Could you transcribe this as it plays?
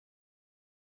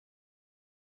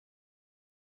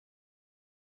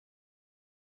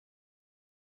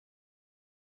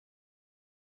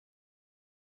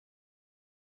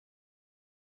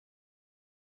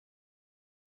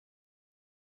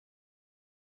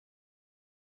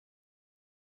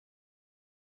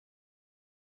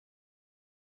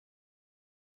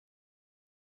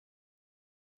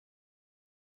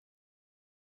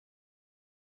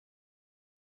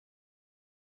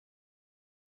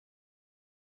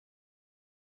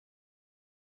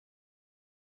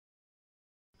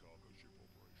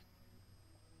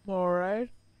Alright.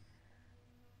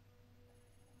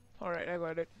 Alright, I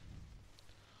got it.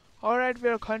 Alright, we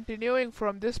are continuing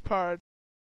from this part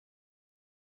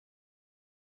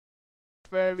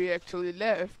where we actually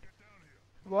left.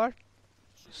 What?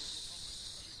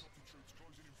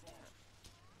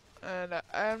 And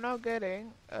I am now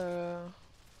getting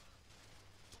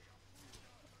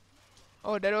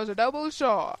oh, that was a double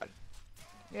shot.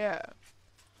 Yeah.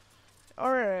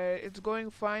 Alright, it's going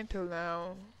fine till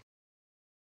now.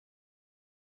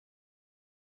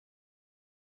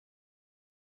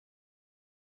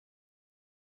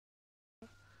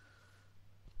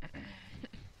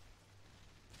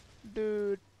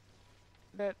 Dude,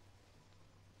 that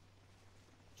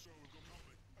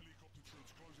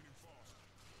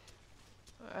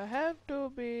I have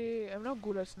to be. I'm not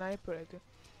good at sniper, I think.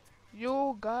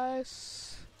 You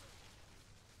guys.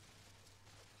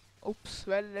 Oops,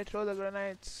 well, let's throw the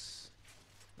grenades.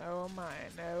 Never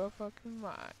mind, never fucking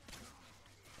mind.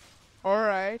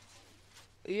 Alright.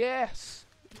 Yes.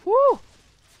 Woo!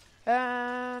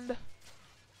 And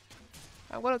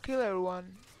I'm gonna kill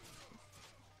everyone.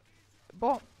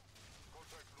 Bomb.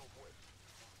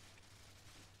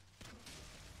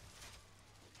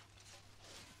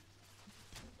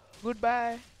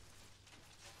 Goodbye.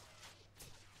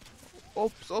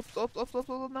 Oops, oops, oops, oops, oops,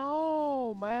 oops,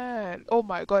 no, man. Oh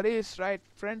my god, he's right,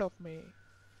 friend of me.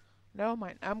 Never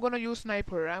mind. I'm gonna use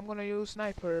sniper. I'm gonna use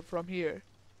sniper from here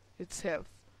itself.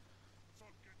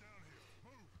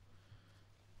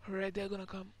 Alright, they're gonna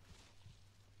come.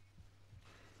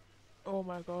 Oh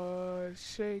my god,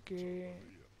 shaking.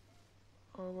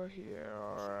 Over here,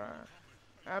 alright.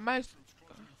 Am I?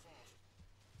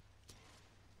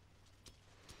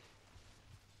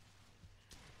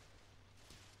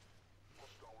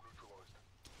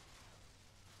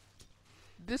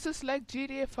 This is like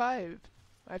GTA 5.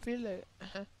 I feel like.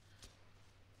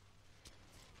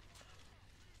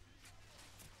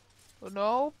 Oh,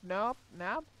 no, no,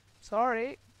 no.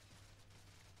 Sorry.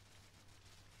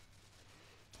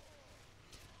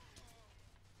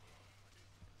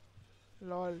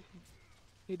 Lol.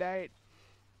 He died.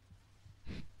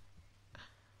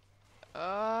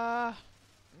 Uh,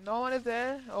 no one is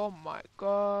there. Oh my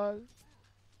god.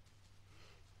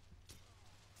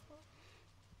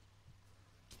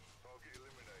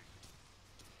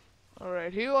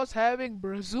 Alright, he was having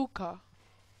bazooka.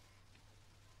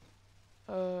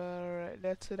 Alright,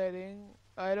 that's it. I think.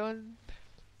 I don't.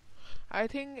 I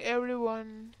think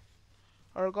everyone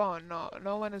are gone. No,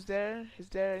 no one is there. Is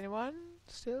there anyone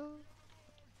still?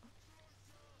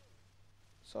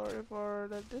 Sorry for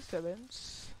the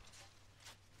disturbance.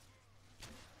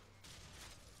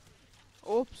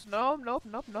 Oops, no, nope,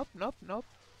 nope, nope, nope, nope.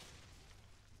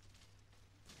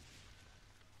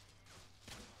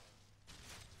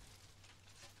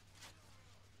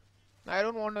 I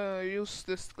don't want to use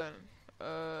this gun.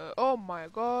 Oh my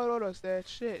god, what was that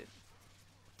shit?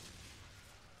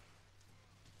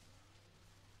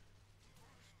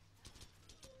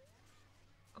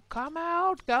 Come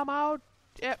out, come out.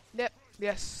 Yep, yep,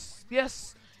 yes,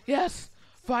 yes, yes.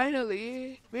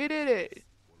 Finally, we did it.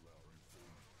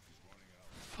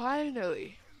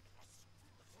 Finally.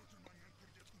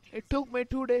 It took me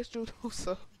 2 days to do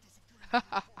so.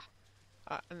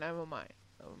 Never mind.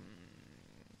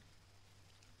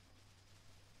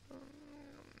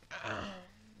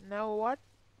 Now what?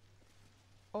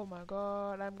 Oh my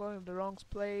god, I'm going to the wrong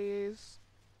place.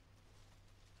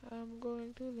 I'm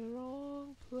going to the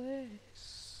wrong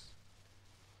place.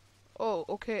 Oh,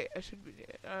 okay, I should be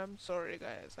there. I'm sorry,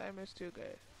 guys. I missed you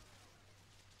guys.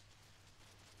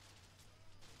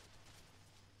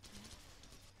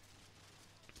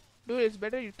 Dude, it's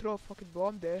better you throw a fucking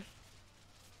bomb there.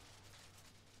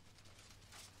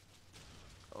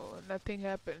 Oh, nothing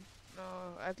happened.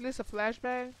 No, at least a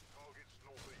flashbang.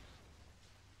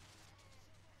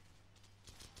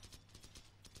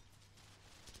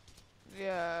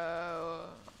 Yeah.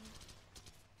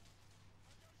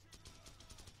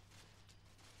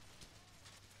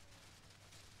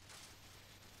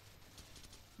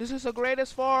 This is the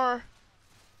greatest war.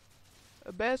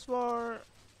 The best war.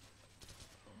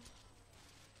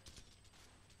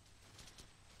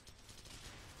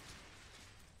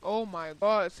 Oh my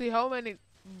god. See how many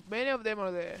of them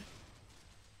are there.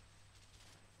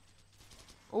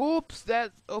 Oops,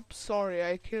 oops, sorry.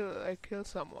 I killed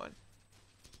someone.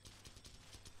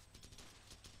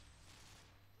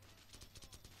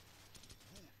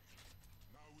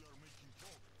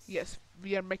 Yes,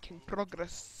 we are making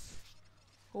progress.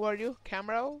 Who are you?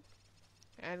 Camero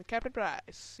and Captain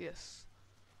Price. Yes.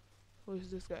 Who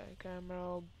is this guy?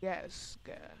 Camero. Yes,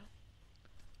 guy.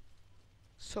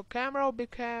 So Camero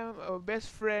became our best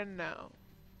friend now.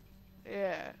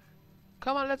 Yeah.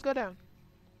 Come on, let's go down.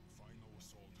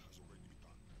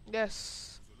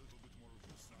 Yes.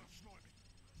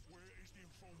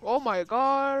 Oh my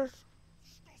god.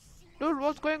 Dude,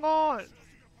 what's going on?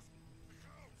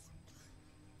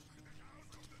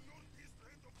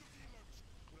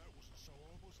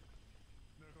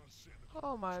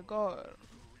 Oh my god.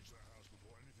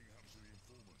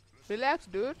 Relax,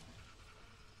 dude.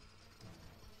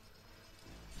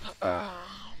 Uh,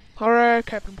 Alright,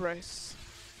 Captain Price.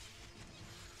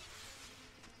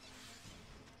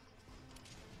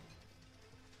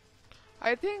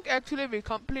 I think actually we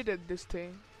completed this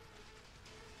thing.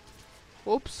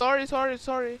 Oops, sorry.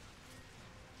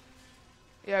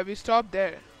 Yeah, we stopped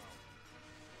there.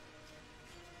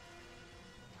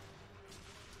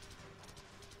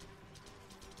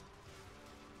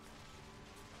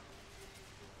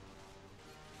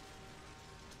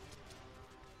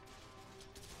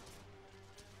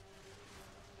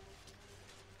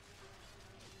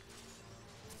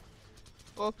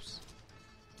 Oops.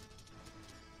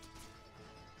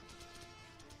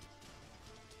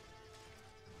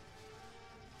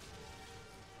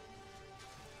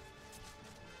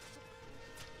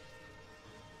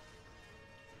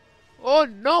 Oh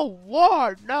no,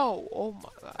 what? No. Oh my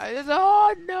god.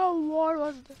 Oh no, what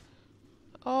was that?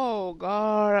 Oh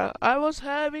god. I was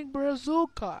having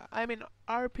bazooka. I mean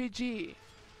RPG.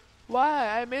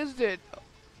 Why? I missed it.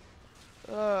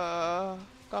 Uh,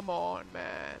 Come on,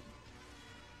 man.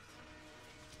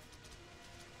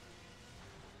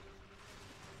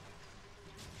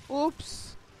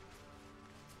 Oops.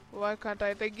 Why can't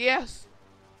I take yes?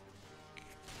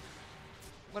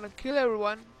 I'm gonna kill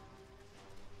everyone.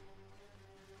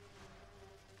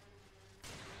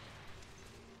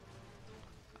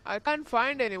 I can't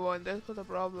find anyone. That's the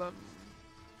problem.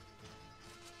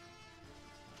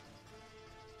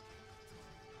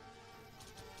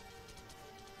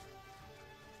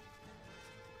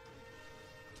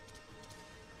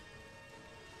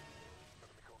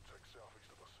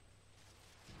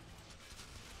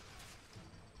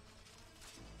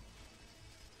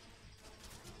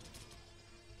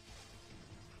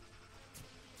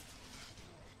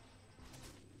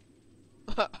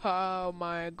 Oh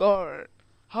my god.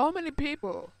 How many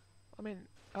people? I mean,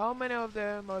 how many of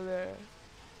them are there?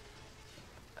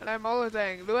 And I'm always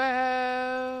saying, do I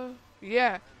have...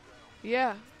 Yeah,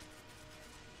 yeah.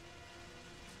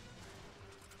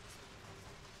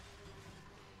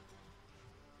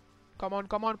 Come on.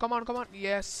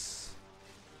 Yes.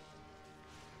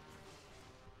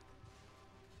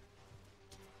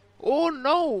 Oh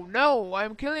no,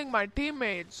 I'm killing my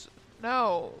teammates.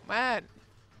 No, man.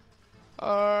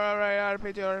 Alright,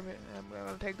 RPG. I'm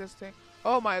gonna take this thing.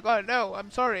 Oh my god, no, I'm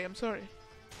sorry.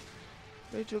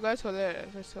 Wait, you guys are there.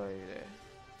 I saw you there.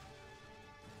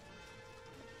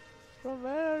 From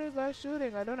where are you guys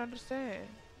shooting? I don't understand.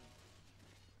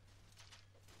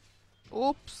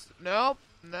 Oops, nope.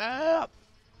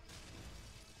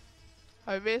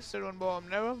 I wasted one bomb,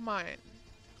 never mind.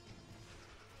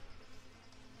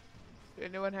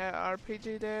 Anyone have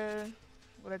RPG there? I'm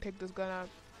gonna take this gun out.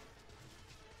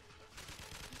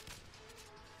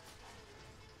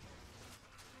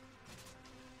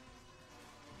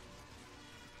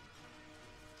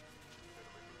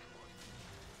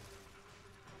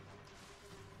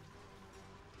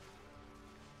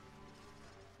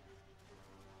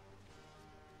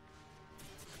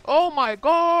 Oh my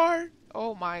god!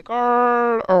 Oh my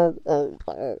god! Oh.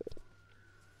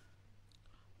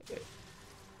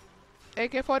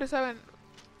 AK-47.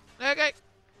 Okay.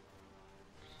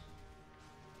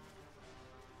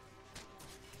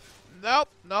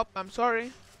 Nope, I'm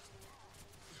sorry.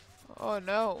 Oh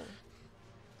no.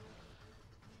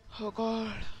 Oh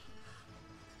god.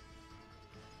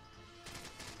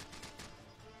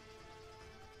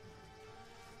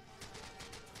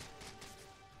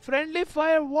 Friendly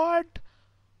fire, what?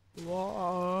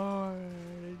 What?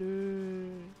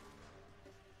 Dude.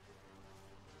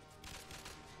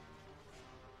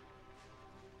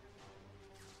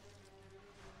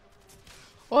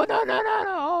 Oh no.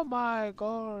 Oh my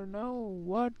god, no.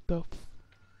 What the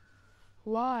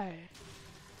Why?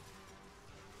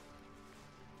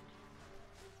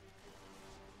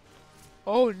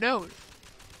 Oh no.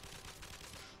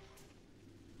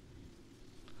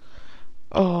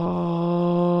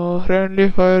 Oh, friendly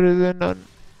fire isn't on.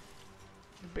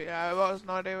 I was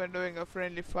not even doing a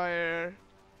friendly fire.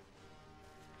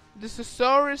 This is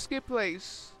so risky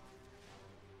place.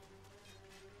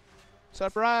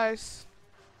 Surprise.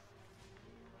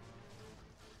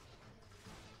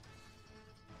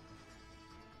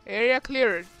 Area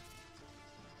cleared.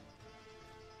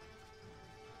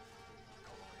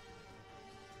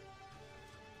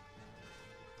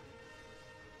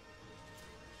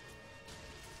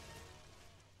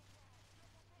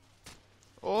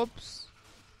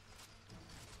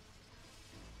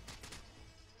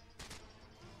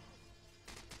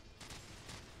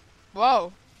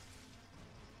 Wow.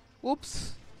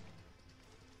 Oops.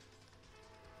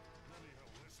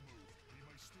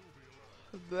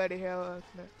 Bloody hell.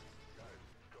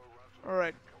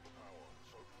 Alright.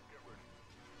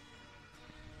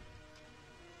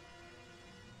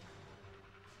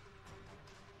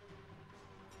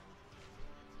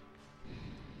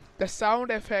 The sound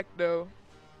effect though.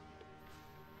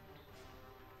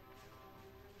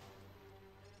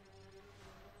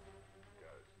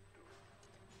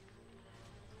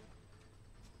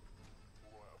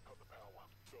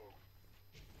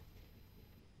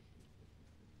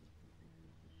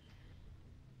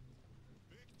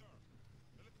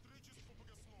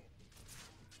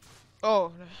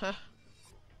 Oh,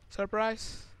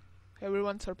 surprise.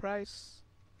 Everyone surprise.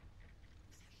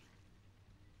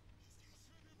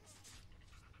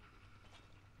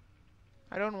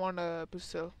 I don't want a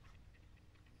pistol.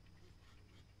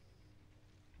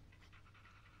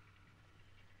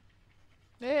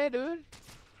 Hey, dude.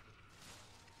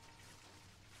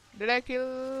 Did I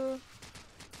kill?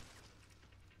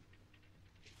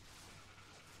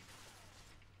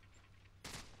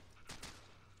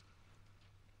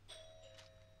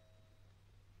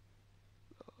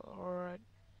 Alright.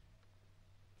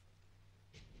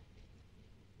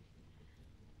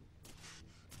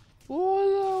 What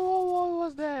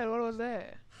was that? What was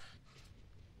that?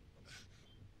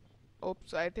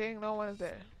 Oops, I think no one is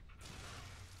there.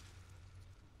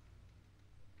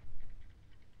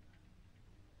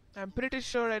 I'm pretty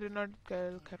sure I did not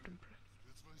kill Captain.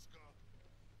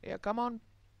 Yeah, come on.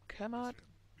 Come on.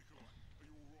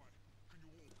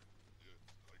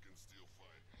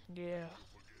 Yeah.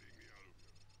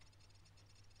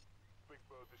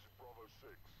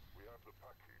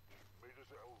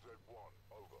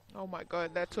 Oh my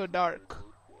god, that's so dark.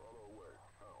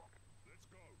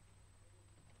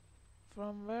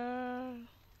 From where?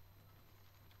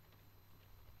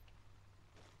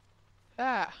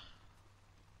 Ah.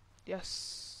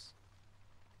 Yes.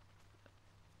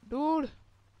 Dude.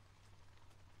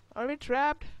 Are we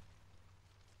trapped?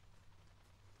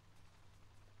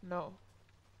 No.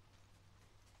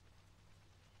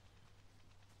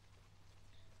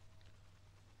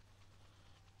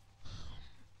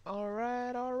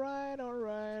 Alright, alright,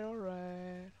 alright,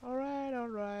 alright. Alright,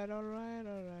 alright, alright, alright,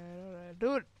 alright.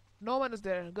 Dude, no one is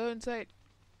there. Go inside.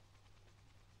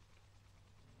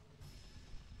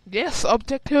 Yes,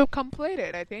 objective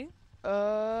completed, I think.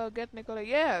 Get Nikolai.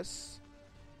 Yes.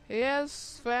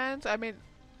 Yes, fans. I mean,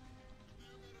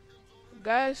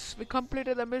 guys, we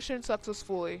completed the mission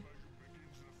successfully.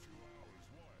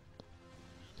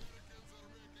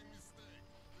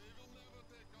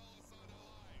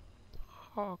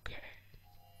 Okay.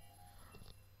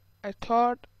 I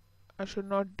thought I should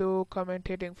not do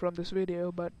commentating from this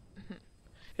video, but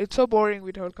it's so boring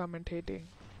without commentating.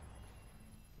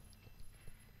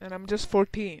 And I'm just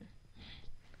 14.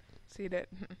 See that?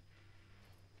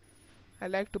 I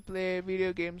like to play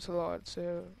video games a lot,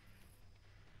 so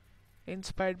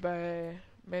inspired by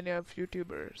many of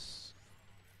YouTubers.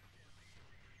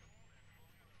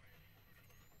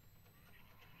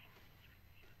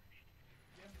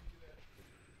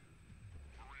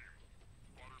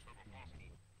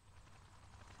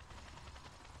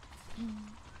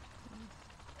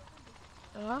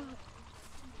 Uh-huh.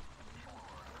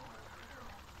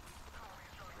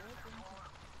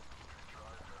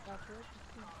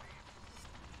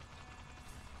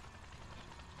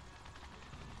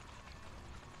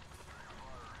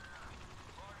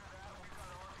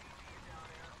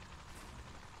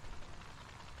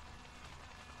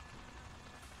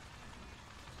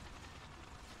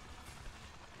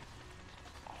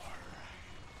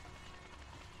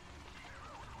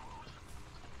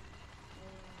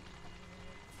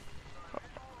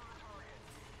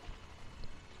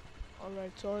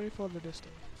 Alright, sorry for the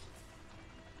distance.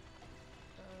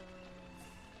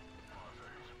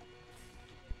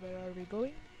 Where are we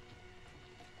going?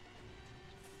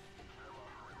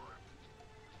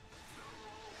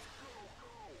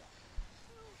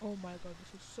 Oh my god,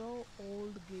 this is so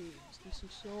old games. This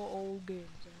is so old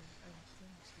games. I'm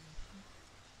fancy.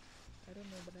 I don't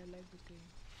know, but I like this game.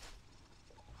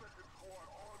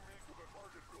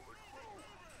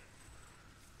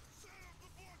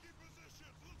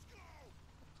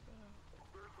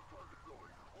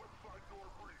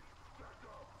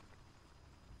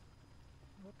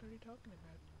 What are you talking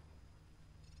about?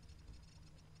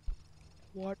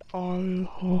 What are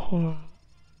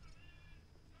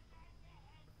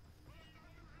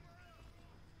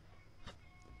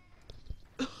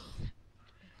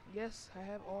Yes, I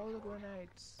have all the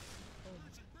grenades. Oh,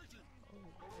 oh,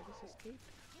 I just escaped.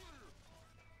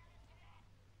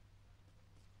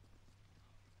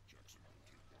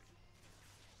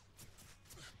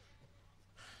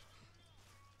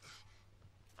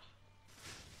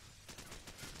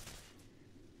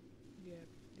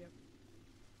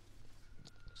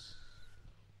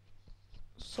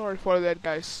 Sorry for that,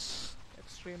 guys.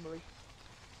 Extremely.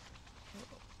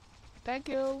 Thank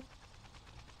you.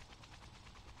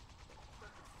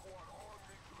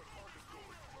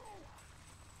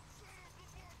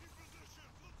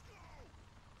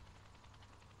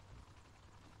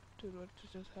 Dude, what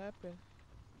just happened?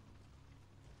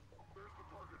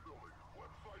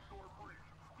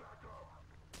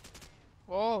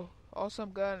 Oh,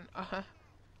 awesome gun.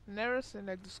 Never seen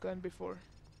like this gun before.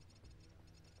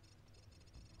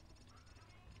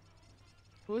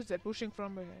 Who is that pushing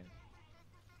from behind?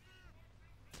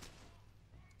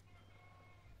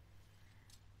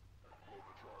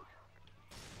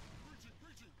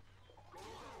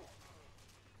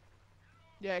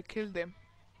 Yeah, I killed them.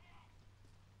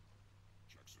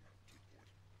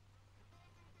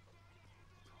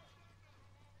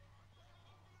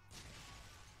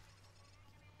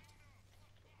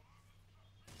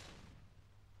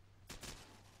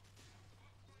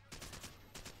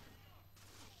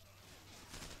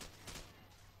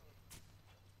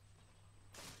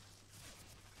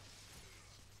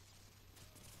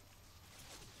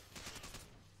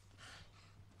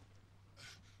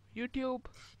 YouTube.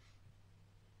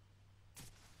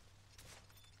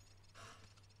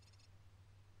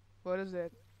 What is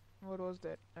that? What was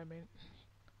that? I mean,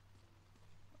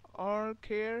 our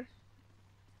care.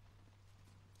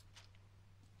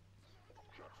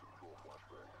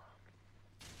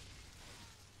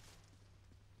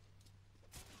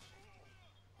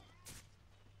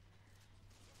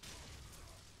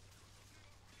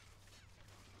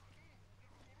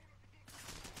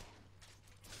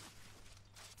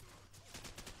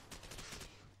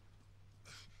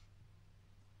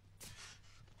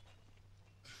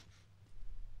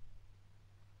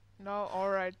 No,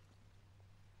 alright.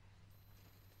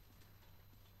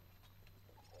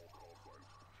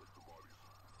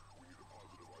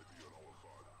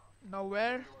 Now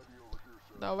where?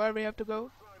 Now where we have to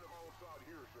go?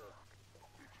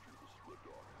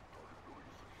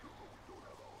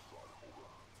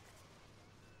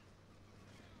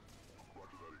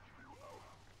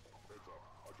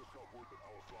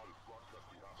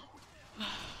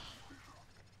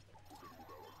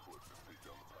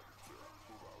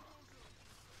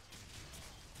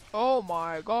 Oh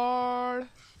my god.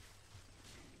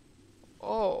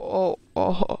 Oh,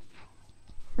 oh, oh.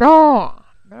 No,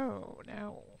 no,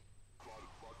 no.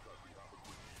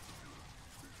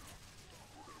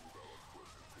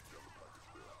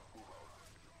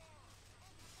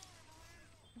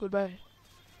 Goodbye.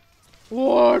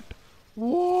 What?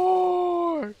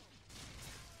 What?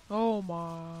 Oh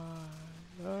my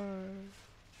god.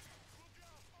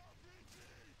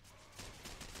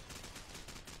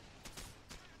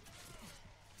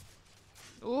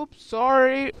 Oops,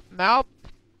 sorry. Nope.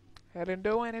 I didn't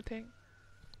do anything.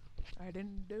 I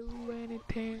didn't do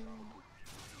anything.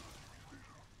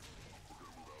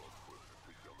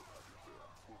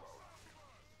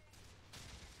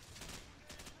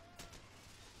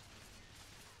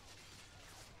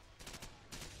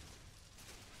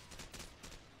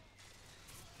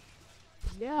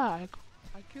 Yeah,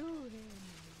 I killed him.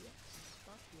 Yes,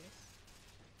 fuck yes.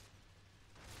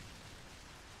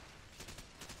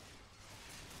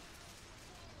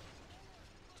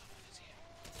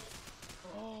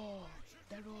 Oh,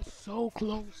 that was so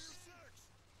close.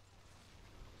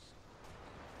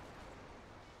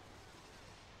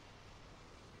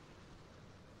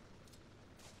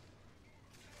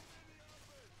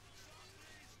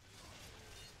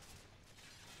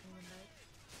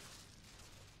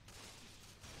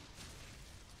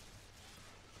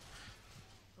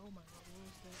 Oh my god, what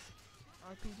was that?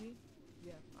 RPG?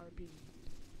 Yeah, RPG.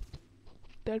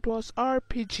 That was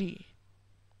RPG.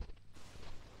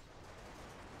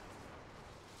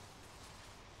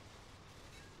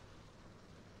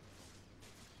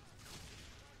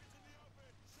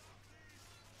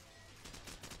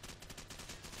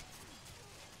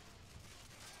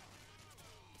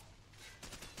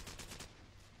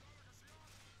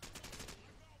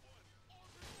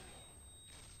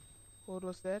 What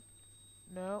was that?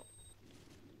 No.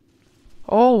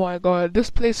 Oh my god, this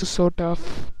place is so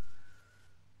tough.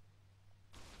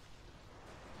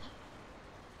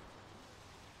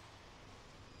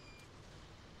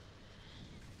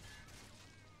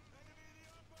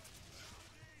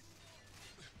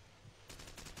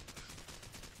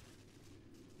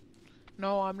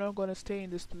 No, I'm not gonna stay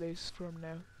in this place from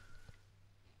now.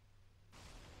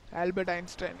 Albert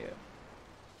Einstein, yeah.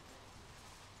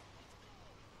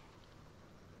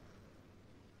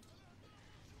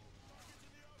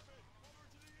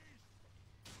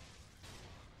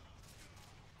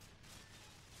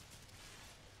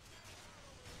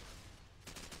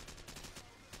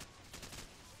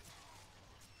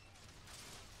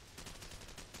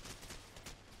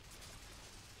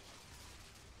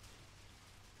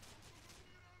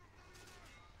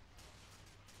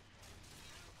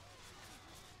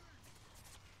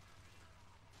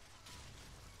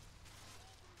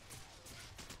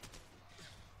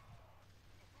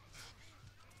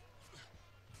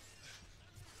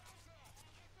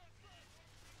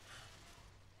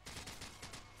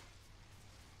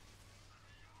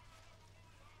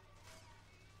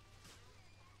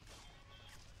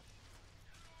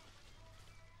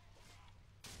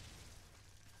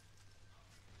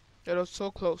 It was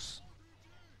so close.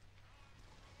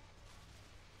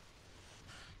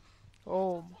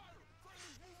 Oh,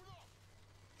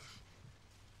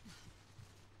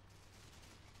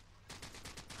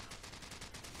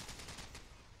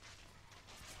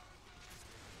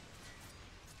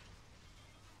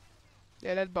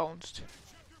 yeah, that bounced.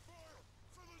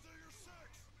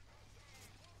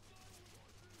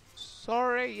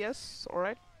 Sorry, yes,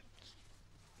 alright.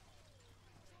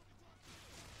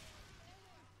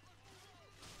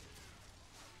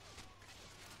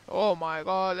 Oh my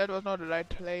god, that was not the right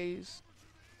place.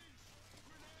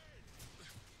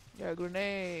 Yeah,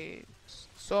 grenades.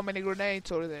 So many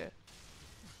grenades over there.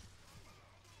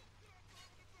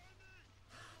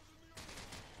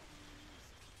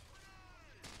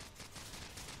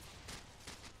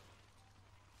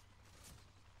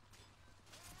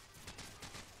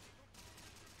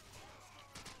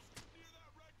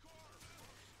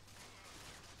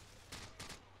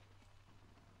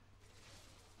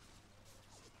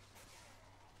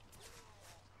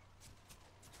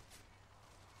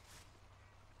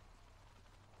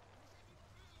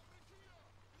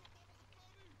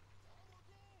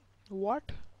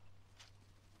 What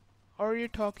are you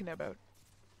talking about?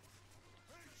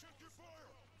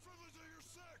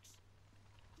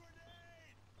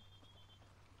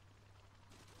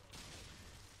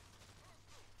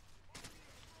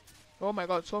 Oh my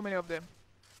god, so many of them.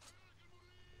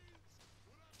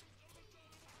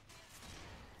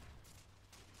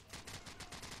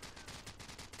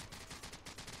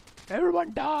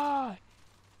 Everyone die!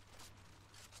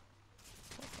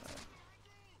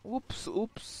 Oops,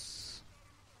 oops.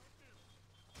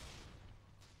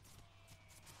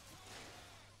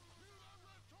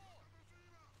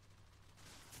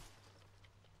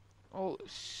 Oh,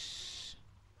 shh.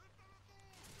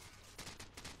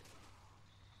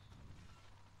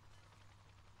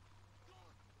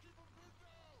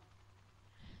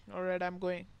 Alright, I'm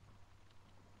going.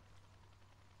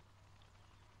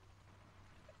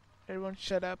 Everyone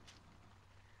shut up.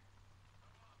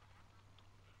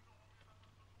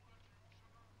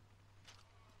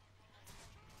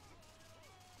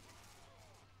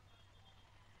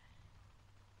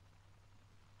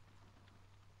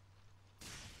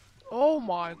 Oh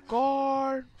my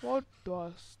god, what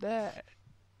was that?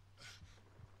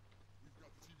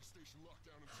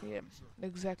 Yeah,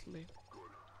 exactly.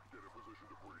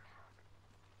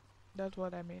 That's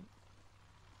what I mean.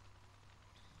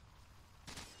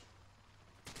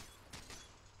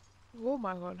 Oh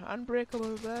my god,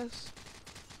 unbreakable glass.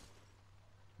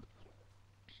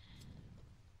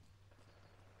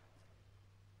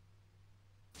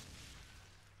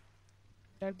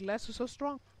 That glass is so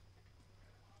strong.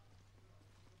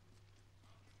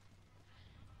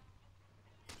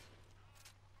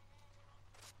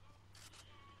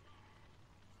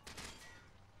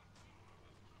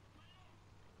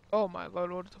 Oh my god,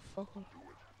 what the fuck?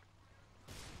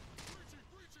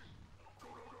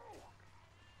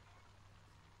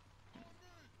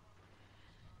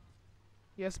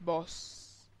 Yes,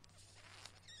 boss.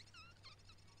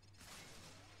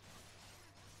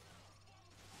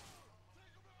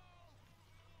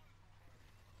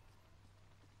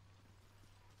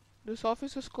 This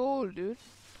office is cold, dude.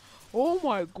 Oh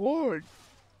my god.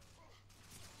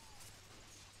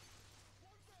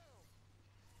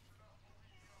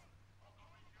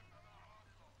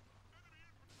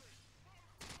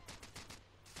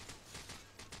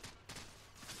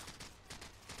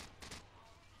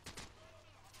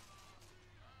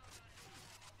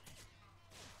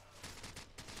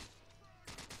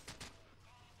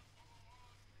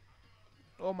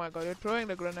 Oh my god, you're throwing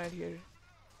the grenade here.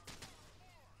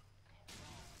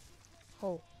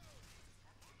 Oh,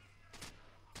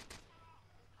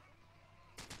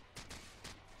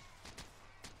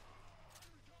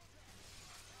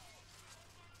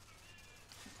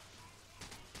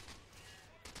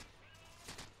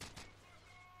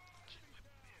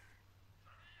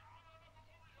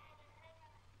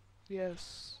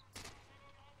 yes.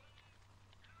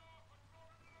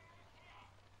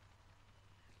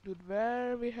 Dude,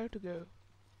 where we have to go?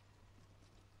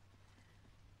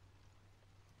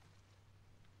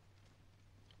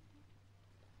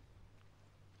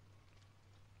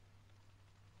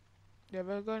 Yeah,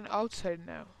 we're going outside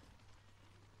now.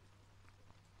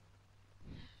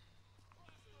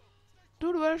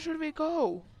 Dude, where should we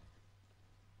go?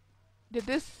 Yeah,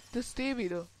 this TV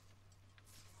though.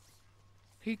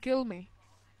 He killed me.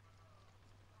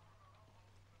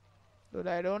 Dude,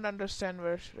 I don't understand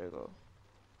where should I go.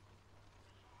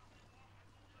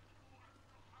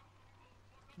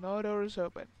 No door is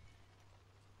open.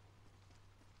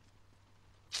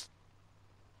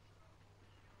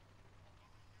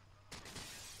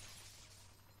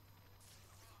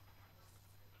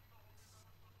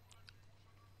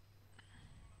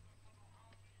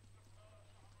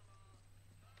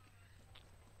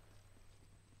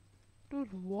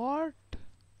 Dude, what?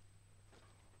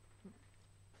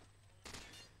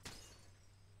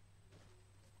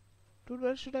 Dude,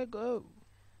 where should I go?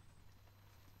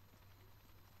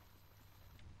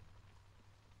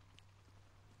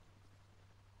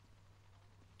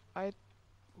 I...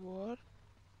 What?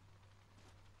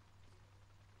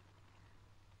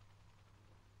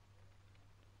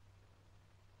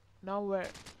 Now where?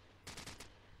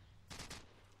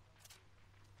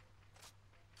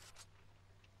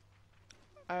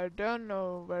 I don't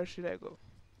know. Where should I go?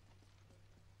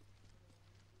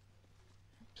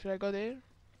 Should I go there?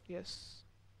 Yes.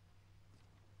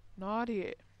 Not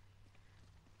here.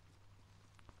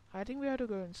 I think we have to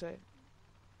go inside.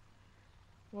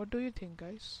 What do you think,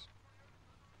 guys?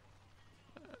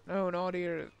 No, not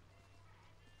here.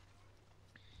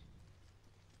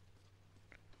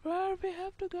 Where we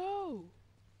have to go?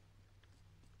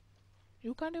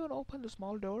 You can't even open the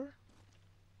small door?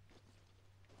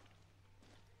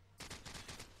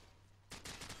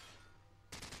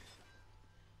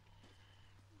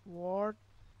 What?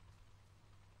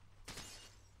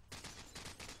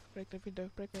 Break the window,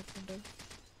 break that window.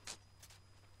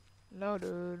 No,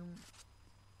 dude.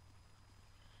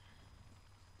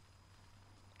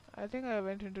 I think I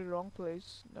went into the wrong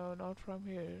place. No, not from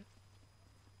here.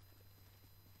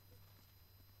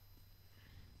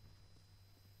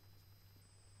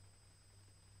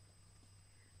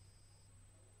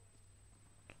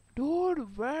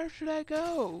 Dude, where should I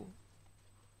go?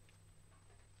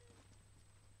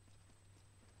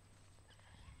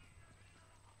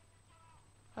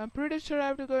 I'm pretty sure I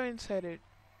have to go inside it.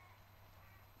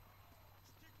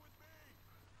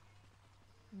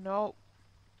 No.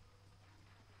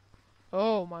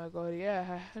 Oh my god, yeah,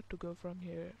 I had to go from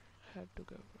here. I had to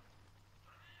go.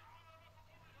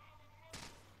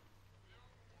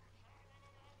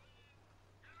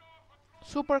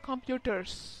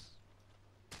 Supercomputers.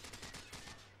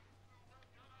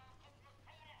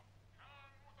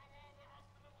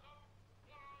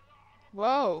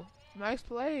 Whoa, nice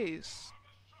place.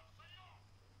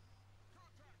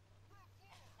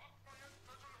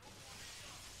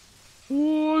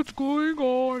 What's going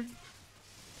on?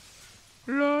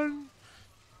 Run.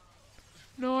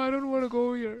 No, I don't want to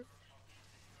go here.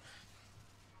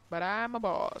 But I'm a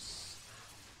boss.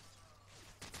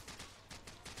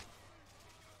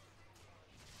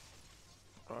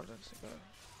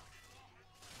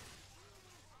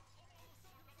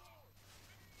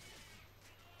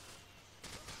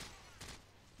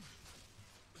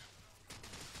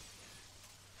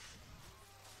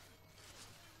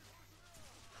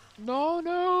 No,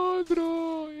 no,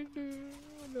 throw in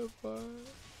the fire.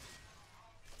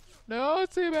 No,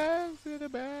 see the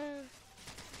back.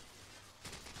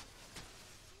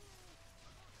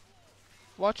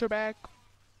 Watch your back.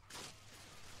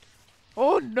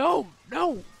 Oh no,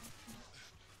 no.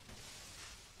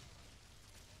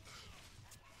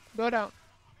 Go down,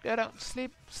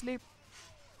 sleep, sleep.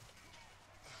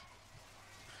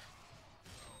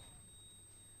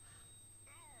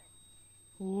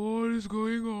 What is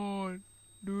going on?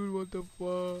 Dude, what the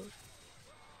fuck?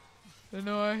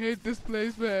 No, I hate this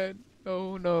place, man.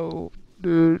 Oh no,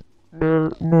 dude.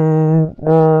 No, no,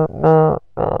 no, no,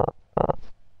 no.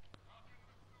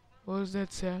 What was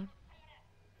that sound?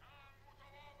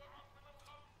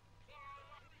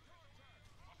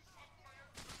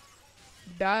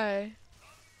 Die.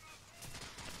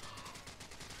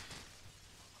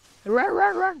 Run,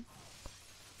 run, run.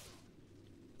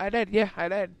 I died, yeah, I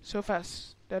died. So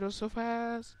fast. That was so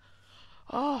fast.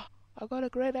 Oh, I got a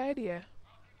great idea.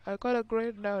 I got a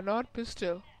great, no, not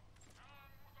pistol.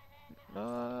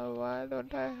 No, why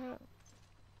don't I have...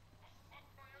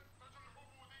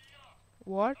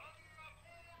 What?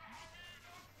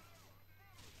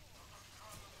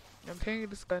 I'm thinking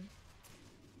this gun.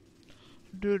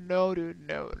 Dude, no, no,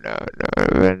 no, no.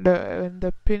 When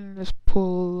the pin is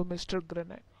pulled, Mr.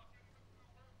 Grenade.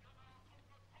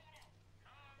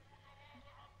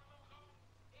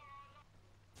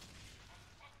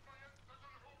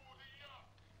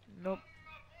 Nope.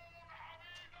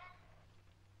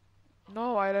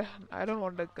 No, I don't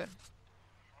want that gun.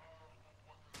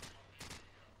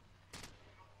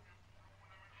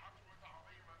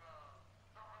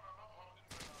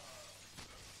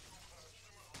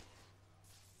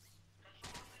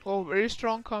 Oh, very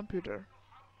strong computer.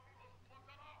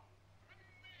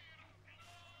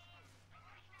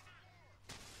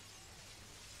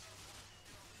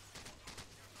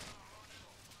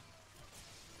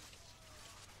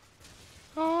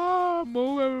 Ah,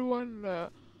 move everyone.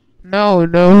 No,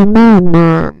 no, no,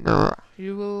 no, no.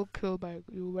 You were killed by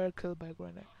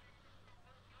grenade.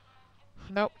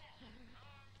 Nope.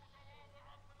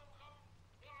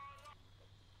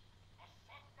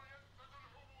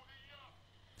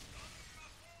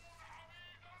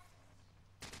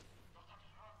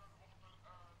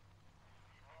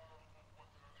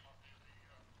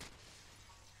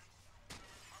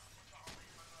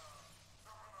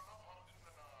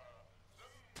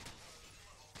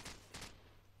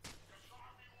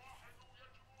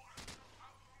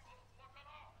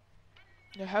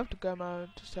 I have to come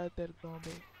out to start that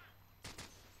zombie.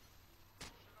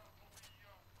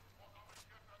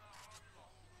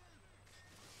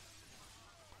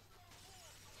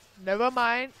 Never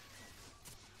mind.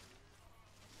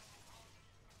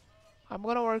 I'm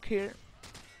gonna work here.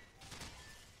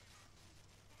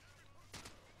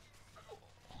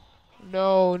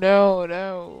 No, no,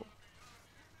 no.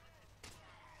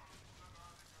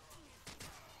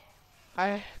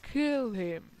 I killed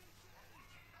him.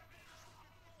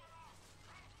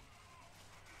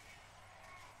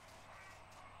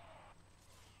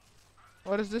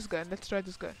 What is this gun? Let's try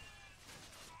this gun.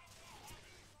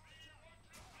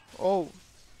 Oh,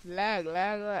 lag,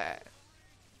 lag, lag.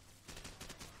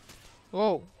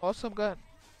 Whoa, awesome gun.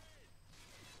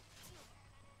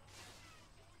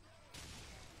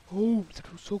 Oh, that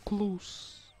was so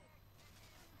close.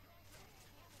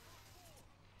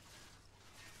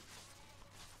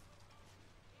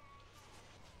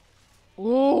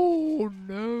 Oh,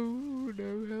 no,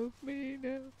 no, help me,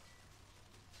 no.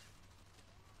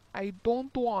 I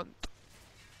don't want.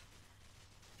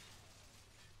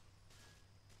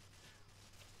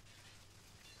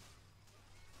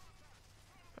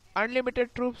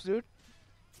 Unlimited troops, dude.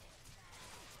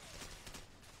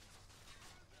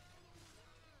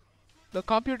 The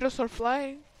computers are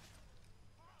flying.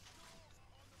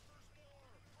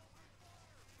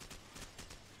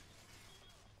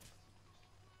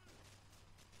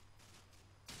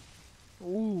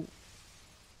 Ooh.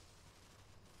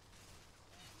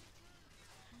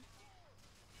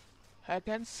 I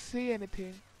can't see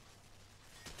anything.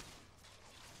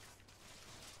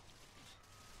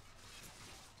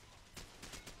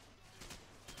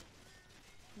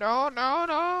 No, no,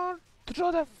 no.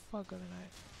 Throw the fucking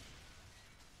knife.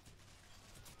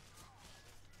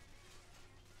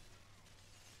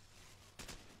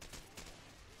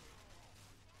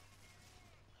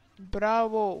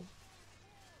 Bravo.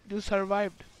 You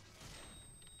survived.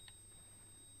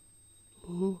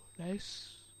 Ooh,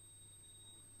 nice.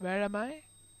 Where am I?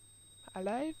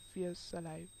 Alive? Yes,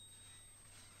 alive.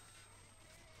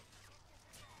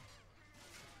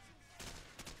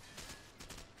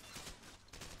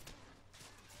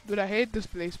 Dude, I hate this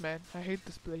place, man. I hate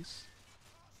this place.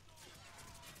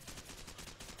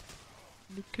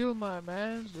 You kill my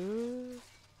man, dude.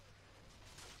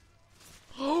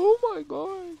 Oh my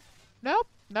god. Nope,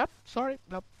 nope, sorry,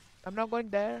 nope. I'm not going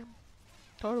there.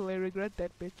 Totally regret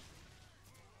that bitch.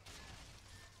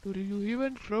 Dude, you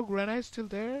even throw grenades still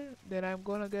there? Then I'm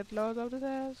gonna get lost of this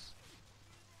ass.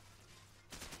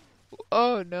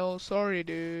 Oh no, sorry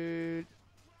dude.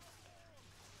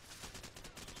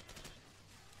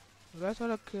 You guys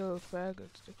wanna kill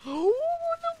faggots.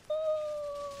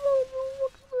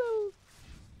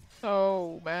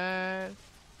 Oh man.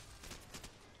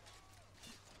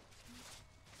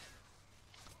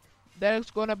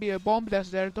 There's gonna be a bomb that's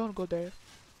there, don't go there.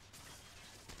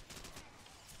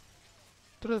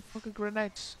 Throw the fucking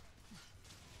grenades.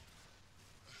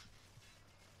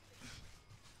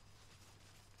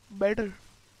 Better.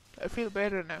 I feel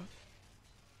better now.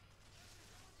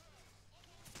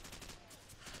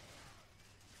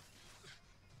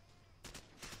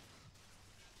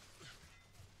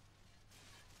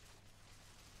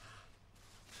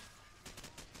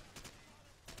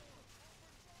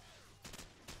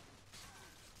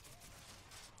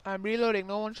 I'm reloading,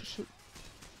 no one should shoot.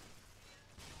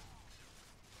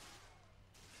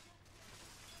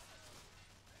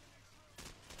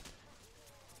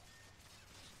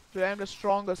 Dude, I'm the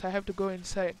strongest, I have to go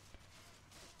inside.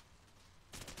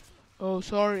 Oh,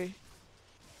 sorry.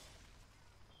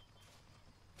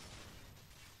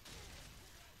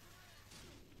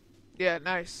 Yeah,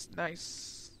 nice,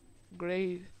 nice.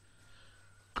 Great.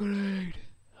 Great.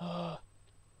 Ah.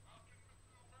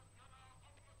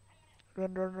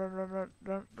 Run, run, run, run, run,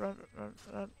 run, run, run,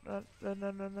 run, run, run,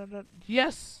 run, run, run, run.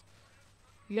 Yes!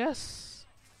 Yes!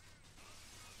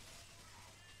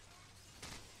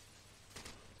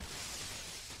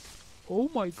 Oh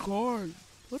my god.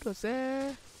 What was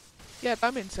that? Yeah,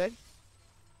 come inside.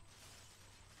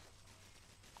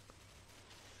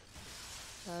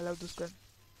 I love this gun.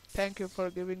 Thank you for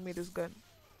giving me this gun.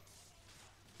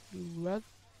 You what?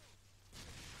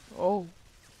 Oh.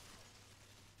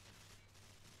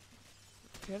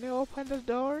 Can you open this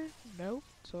door? No.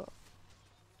 So.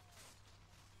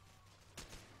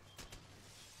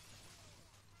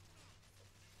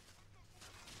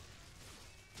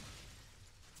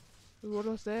 What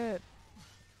was that?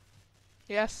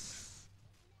 Yes.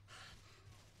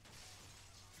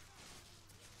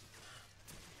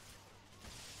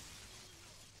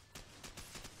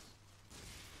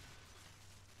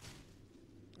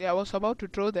 Yeah, I was about to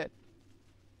throw that.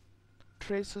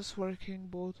 phrases working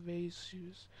both ways.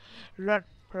 Use run,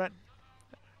 run.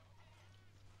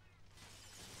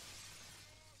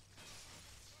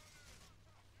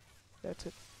 That's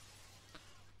it.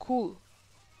 Cool.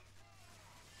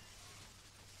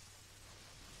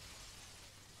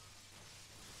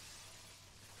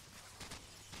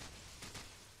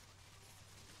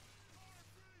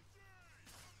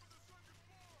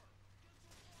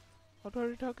 What are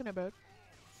you talking about?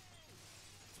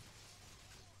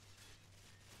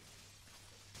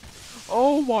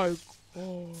 Oh my.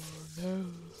 Oh no.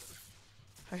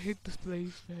 I hate this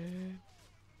place, man.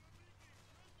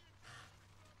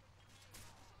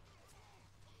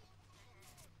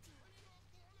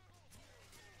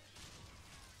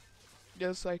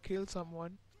 Yes, I killed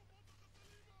someone.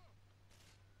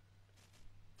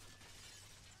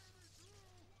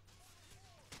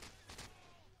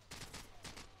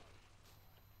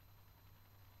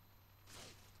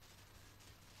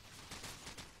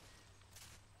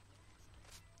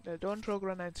 Don't throw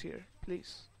grenades here,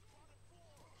 please.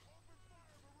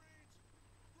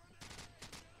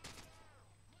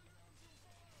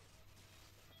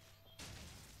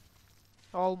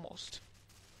 Almost.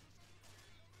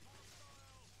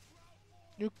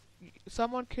 You,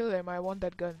 someone kill him. I want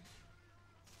that gun.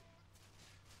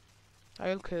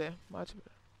 I'll kill him. Much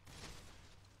better.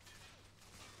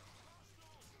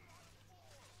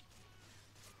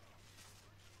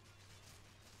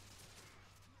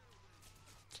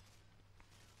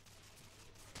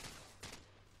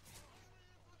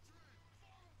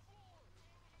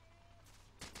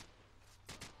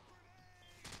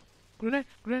 Grenade,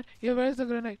 grenade. Yeah, where's the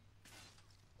grenade?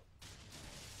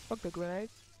 Fuck the grenade.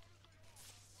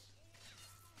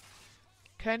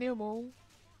 Can you move?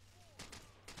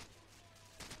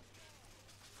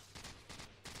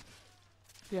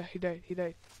 Yeah, he died. He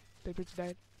died. The bitch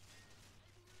died.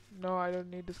 No, I don't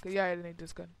need this gun. Yeah, I need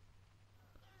this gun.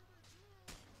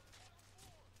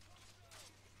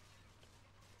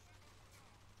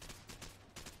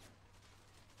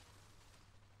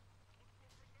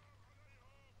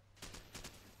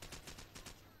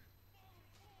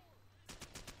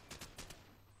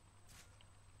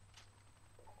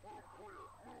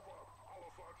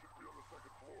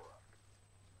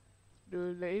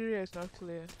 Dude, the area is not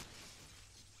clear.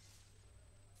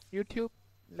 YouTube,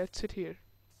 let's sit here.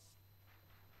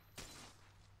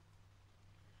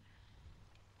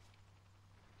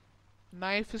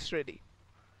 Knife is ready.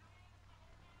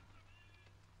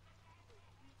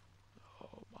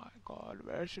 Oh my god,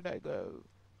 where should I go?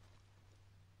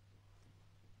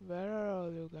 Where are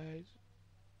all you guys?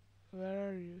 Where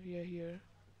are you? Yeah, here.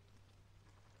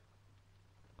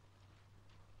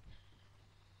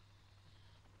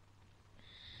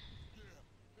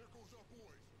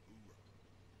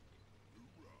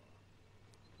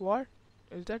 What?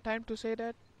 Is that time to say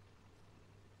that?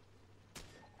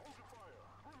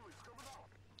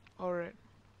 Alright.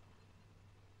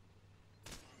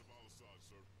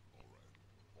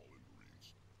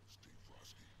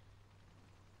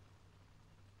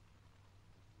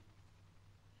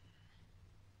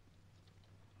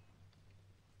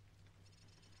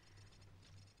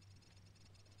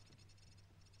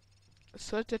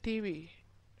 Search a TV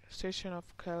station of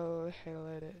Cal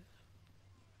Haled.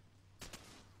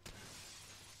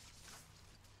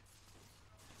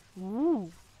 Ooh.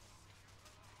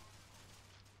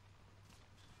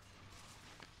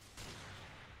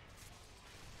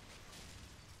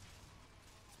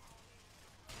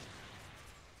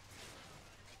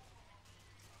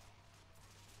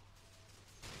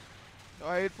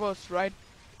 Oh, it was right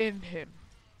in him.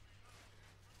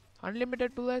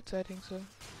 Unlimited bullets, I think so.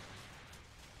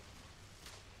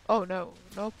 Oh no,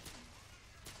 nope.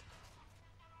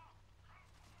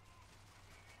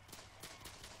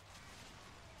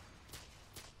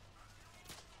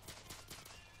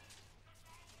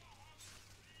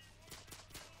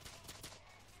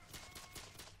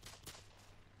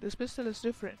 This pistol is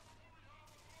different.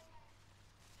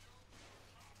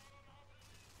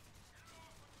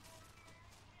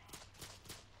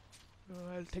 No,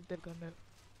 I'll take that gun now.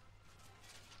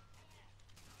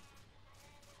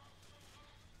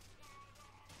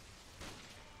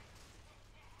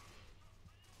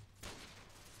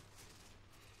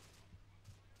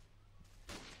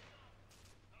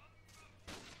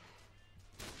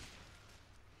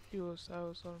 I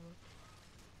was almost.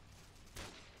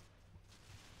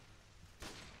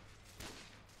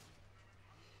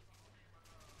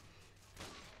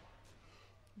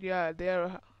 Yeah, they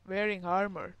are wearing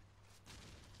armor.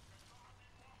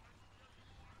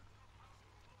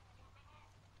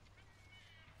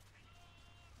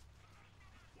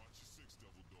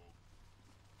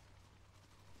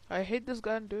 I hate this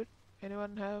gun, dude.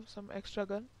 Anyone have some extra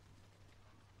gun?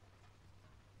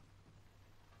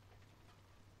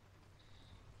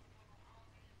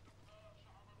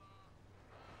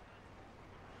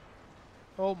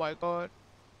 Oh my god.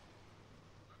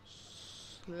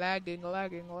 Lagging,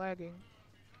 lagging, lagging.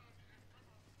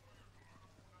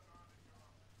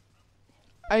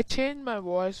 I changed my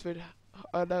voice with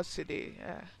Audacity.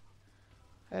 Yeah.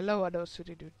 I love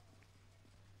Audacity, dude.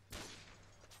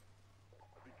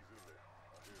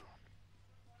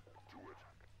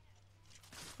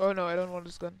 Oh no, I don't want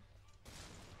this gun.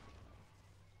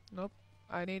 Nope.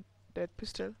 I need that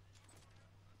pistol.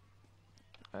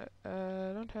 I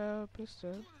don't have a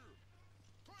pistol.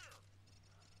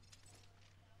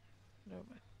 No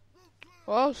man.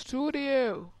 Oh,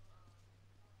 studio.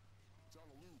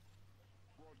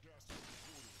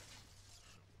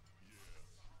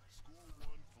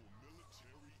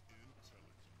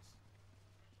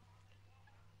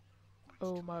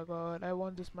 Oh my god, I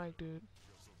want this mic, dude.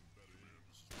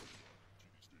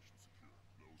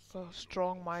 Oh,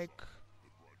 strong mic.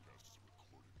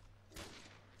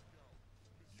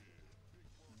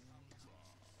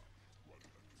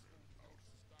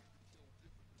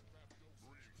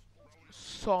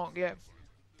 Song, yeah.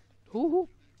 Hoo.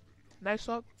 Nice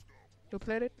song. You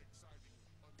played it?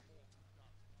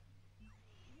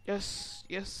 Yes,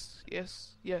 yes,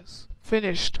 yes, yes.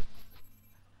 Finished.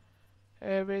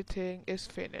 Everything is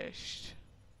finished.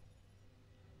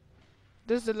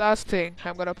 This is the last thing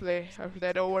I'm gonna play after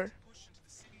that over.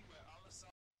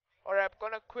 Or I'm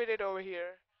gonna quit it over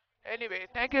here. Anyway,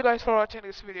 thank you guys for watching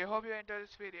this video. Hope you enjoyed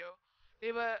this video.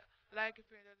 Leave a like if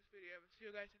you enjoyed this video. I will see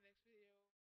you guys in the next video.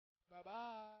 Bye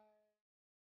bye.